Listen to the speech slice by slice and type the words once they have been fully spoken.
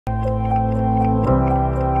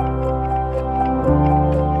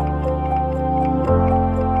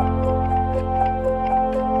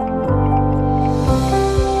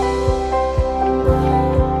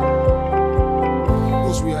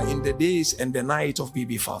the days and the night of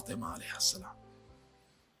Bibi Fatima alayhi salam.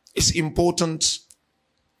 It's important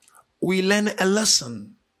we learn a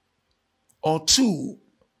lesson or two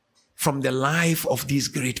from the life of this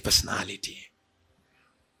great personality.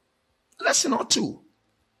 Lesson or two.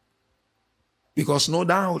 Because no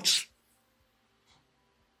doubt,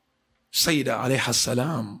 Sayyida alayhi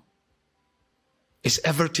salam is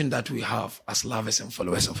everything that we have as lovers and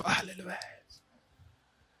followers of Ahlulbayt.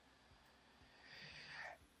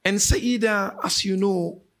 And Sayyida, as you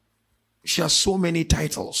know, she has so many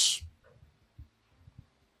titles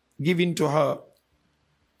given to her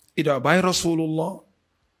either by Rasulullah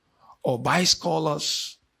or by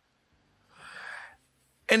scholars.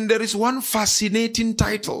 And there is one fascinating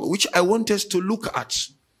title which I want us to look at.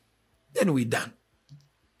 Then we're done.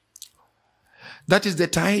 That is the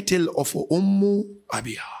title of Umm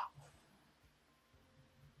Abiha.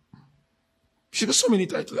 She got so many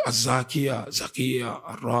titles. Az-Zakiya, Zakiya,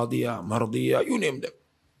 Ar-Radiya, Mardiya, you name them.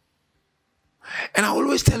 And I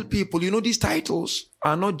always tell people, you know, these titles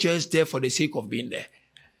are not just there for the sake of being there.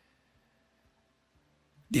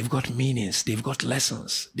 They've got meanings, they've got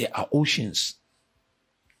lessons, they are oceans.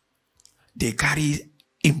 They carry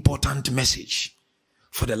important message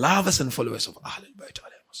for the lovers and followers of Ahlulbayt.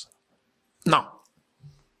 Now,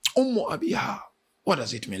 Umm Abiha, what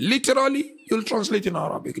does it mean? Literally, you'll translate in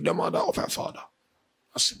Arabic, the mother of her father.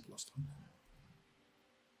 As simple as that.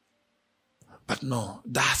 But no,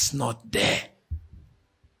 that's not there.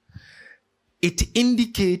 It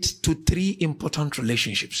indicates to three important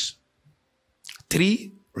relationships.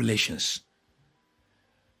 Three relations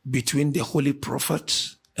between the Holy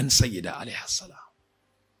Prophet and Sayyida alayhi salam.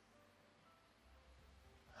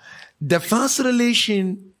 The first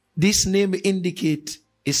relation this name indicates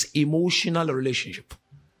is emotional relationship.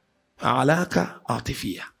 Alaka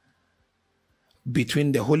atifiyah.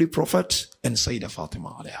 Between the Holy Prophet and Sayyida Fatima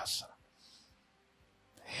alayhi salam.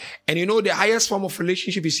 And you know the highest form of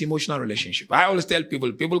relationship is emotional relationship. I always tell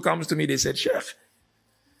people come to me, they said, Sheikh,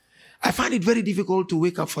 I find it very difficult to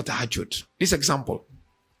wake up for tahajjud. This example.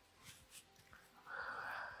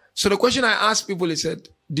 So the question I asked people, he said,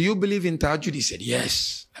 do you believe in tahajjud? He said,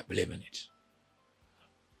 yes, I believe in it.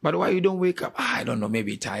 But why you don't wake up? I don't know,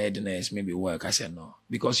 maybe tiredness, maybe work. I said, no,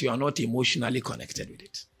 because you are not emotionally connected with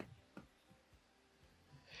it.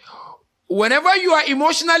 Whenever you are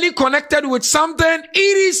emotionally connected with something,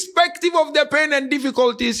 irrespective of the pain and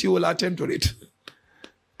difficulties, you will attend to it.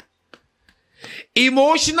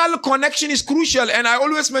 Emotional connection is crucial, and I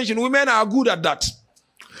always mention women are good at that.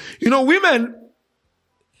 You know, women,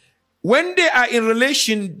 when they are in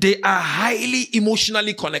relation, they are highly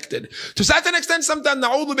emotionally connected. To a certain extent, sometimes,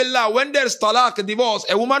 na'udhu billah, when there's talaq, divorce,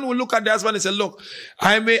 a woman will look at the husband and say, look,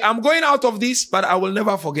 I'm going out of this, but I will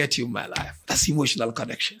never forget you in my life. That's emotional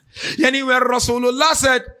connection. Yani when Rasulullah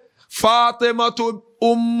said, Fatima to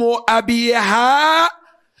Umm Abiha,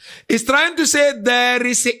 is trying to say there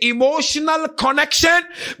is an emotional connection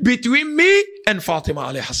between me and Fatima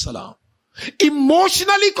alayhi salam.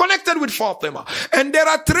 Emotionally connected with Fatima. And there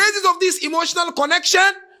are traces of this emotional connection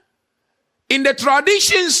in the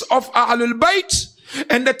traditions of Ahlulbayt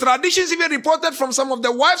and the traditions even reported from some of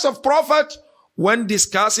the wives of Prophet when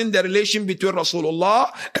discussing the relation between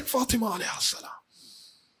Rasulullah and Fatima alayhi salam.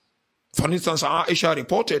 For instance, Aisha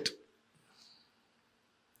reported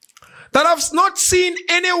that I've not seen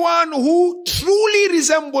anyone who truly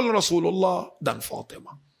resembled Rasulullah than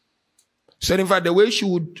Fatima. So in fact, the way she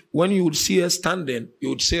would, when you would see her standing, you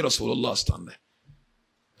would say Rasulullah standing.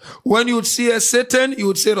 When you would see her sitting, you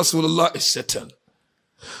would say Rasulullah is sitting.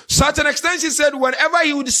 Such an extent, she said, whenever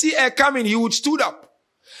he would see her coming, he would stood up.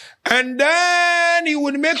 And then he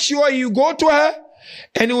would make sure you go to her,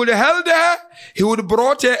 and he would held her, he would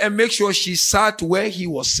brought her and make sure she sat where he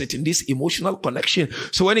was sitting. This emotional connection.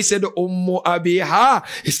 So when he said Umm Abiha,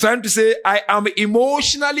 he's trying to say, I am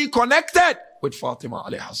emotionally connected with Fatima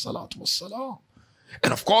alayhi salatu wassalam.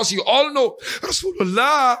 And of course, you all know,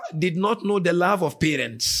 Rasulullah did not know the love of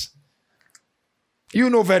parents. You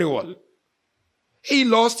know very well. He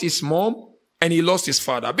lost his mom and he lost his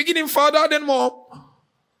father. Beginning father, then mom.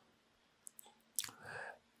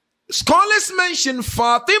 Scholars mention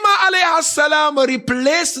Fatima alayhi salam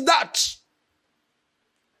replaced that.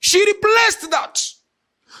 She replaced that.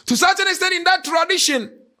 To such an extent in that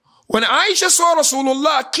tradition, when Aisha saw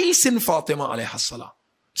Rasulullah kissing Fatima alayhi salam,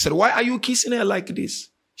 said, why are you kissing her like this?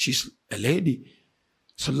 She's a lady.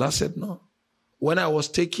 So Allah said, no. When I was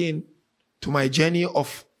taken to my journey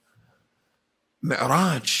of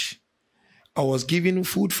Mi'raj, I was given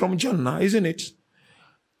food from Jannah, isn't it?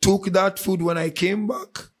 Took that food when I came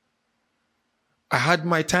back. I had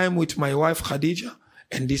my time with my wife Khadija,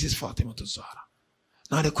 and this is Fatima Zahra.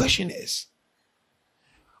 Now the question is,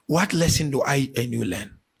 what lesson do I and you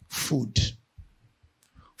learn? Food.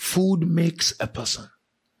 Food makes a person.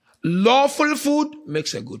 Lawful food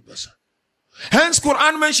makes a good person. Hence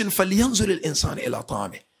Quran mentioned, فَلْيَنْظُرِ الْإِنسَانِ إِلَىٰ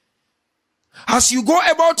طَعَامِهِ. As you go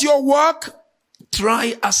about your work,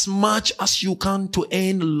 try as much as you can to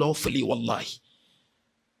earn lawfully, wallahi.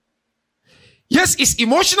 Yes, it's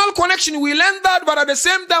emotional connection. We learn that, but at the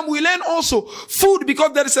same time, we learn also food,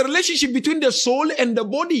 because there is a relationship between the soul and the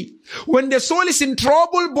body. When the soul is in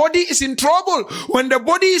trouble, body is in trouble. When the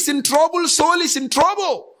body is in trouble, soul is in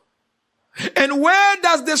trouble. And where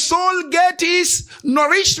does the soul get its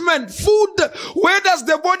nourishment? Food. Where does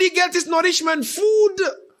the body get its nourishment? Food.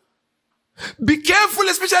 Be careful,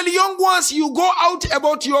 especially young ones. You go out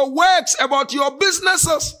about your works, about your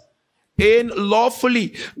businesses. Earn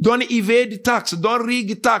lawfully. Don't evade tax. Don't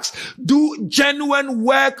rig tax. Do genuine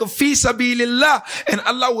work, fi sabilillah, and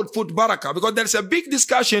Allah would put barakah. Because there's a big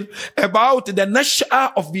discussion about the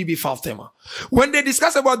nash'ah of Bibi Fatima. When they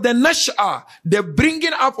discuss about the nash'ah, the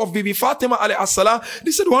bringing up of Bibi Fatima alayhi salam,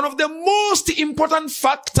 they said one of the most important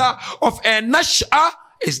factor of a nash'ah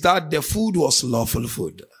is that the food was lawful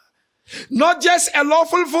food. Not just a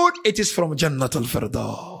lawful food, it is from Jannatul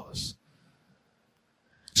Firdaus.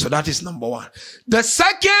 So that is number one. The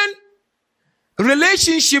second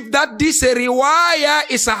relationship that this riwayah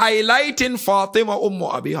is highlighting Fatima Umm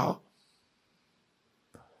Abiha,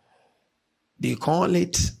 they call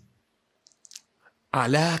it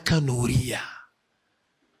alaka nuriya.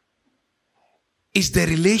 It's the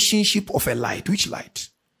relationship of a light. Which light?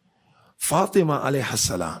 Fatima alayhi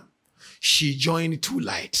salam, she joined two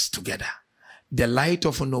lights together. The light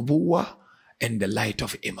of Nubuwwah and the light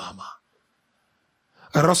of Imama.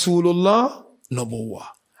 Rasulullah, Nubuwwah.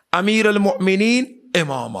 Amir al-Mu'mineen,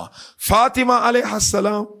 Imama. Fatima alayhi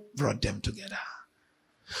salam brought them together.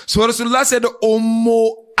 So Rasulullah said, Umm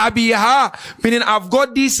Abiha, meaning I've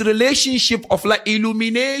got this relationship of like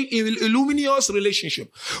illuminous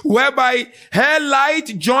relationship, whereby her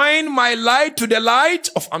light joined my light to the light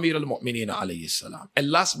of Amir al-Mu'mineen alayhi salam.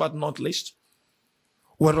 And last but not least,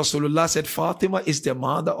 when Rasulullah said Fatima is the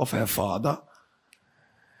mother of her father,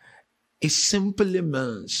 it simply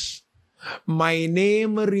means my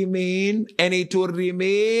name remain, and it will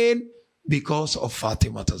remain because of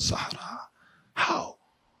Fatima Zahra. How?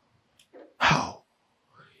 How?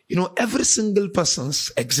 You know, every single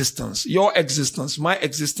person's existence, your existence, my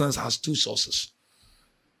existence, has two sources.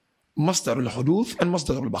 Masdar al-Huduth and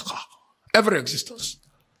Masdar al-Baqa. Every existence.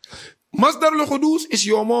 Masdar al-Huduth is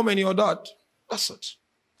your mom and your dad. That's it.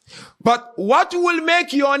 But what will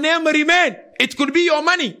make your name remain? It could be your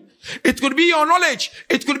money. It could be your knowledge.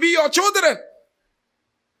 It could be your children.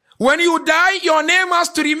 When you die, your name has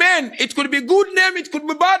to remain. It could be good name. It could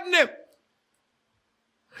be bad name.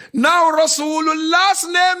 Now Rasulullah's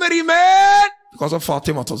name remained because of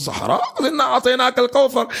Fatima Zahra.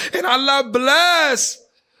 And Allah bless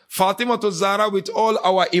Fatima Zahra with all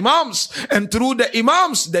our imams. And through the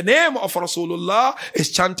imams, the name of Rasulullah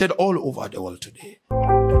is chanted all over the world today.